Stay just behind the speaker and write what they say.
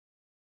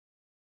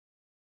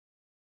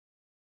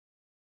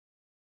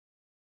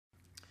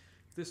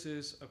This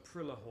is a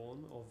Prillar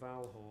horn, or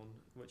Vallhorn,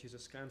 which is a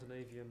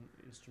Scandinavian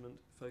instrument,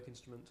 folk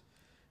instrument.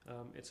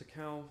 It's a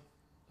cow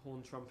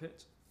horn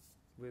trumpet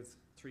with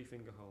 3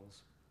 finger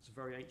holes. It's a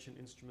very ancient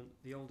instrument,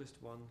 the oldest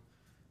one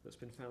that's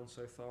been found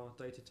so far,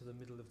 dated to the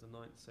middle of the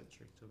 9th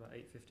century, to about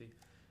 850. It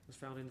was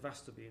found in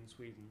Västerby in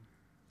Sweden.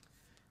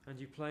 And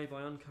you play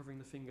by uncovering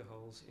the finger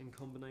holes in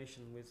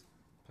combination with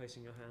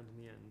placing your hand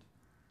in the end.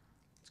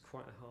 It's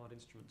quite a hard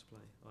instrument to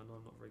play. I know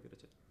I'm not very good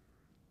at it.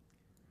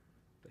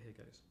 But here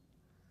goes.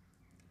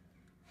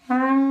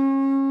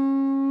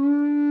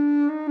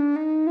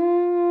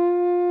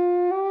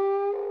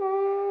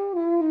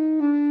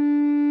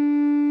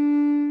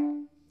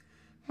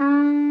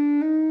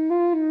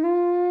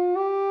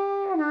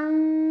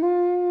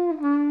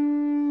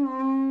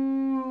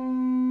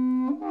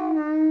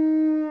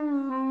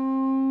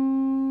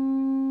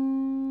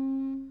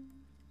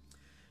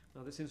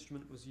 Now this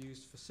instrument was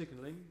used for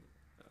signalling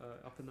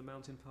up in the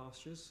mountain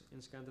pastures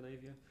in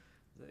Scandinavia.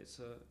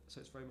 So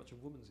it's very much a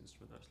woman's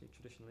instrument actually,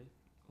 traditionally,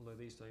 although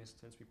these days it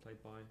tends to be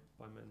played by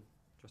men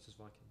dressed as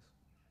Vikings.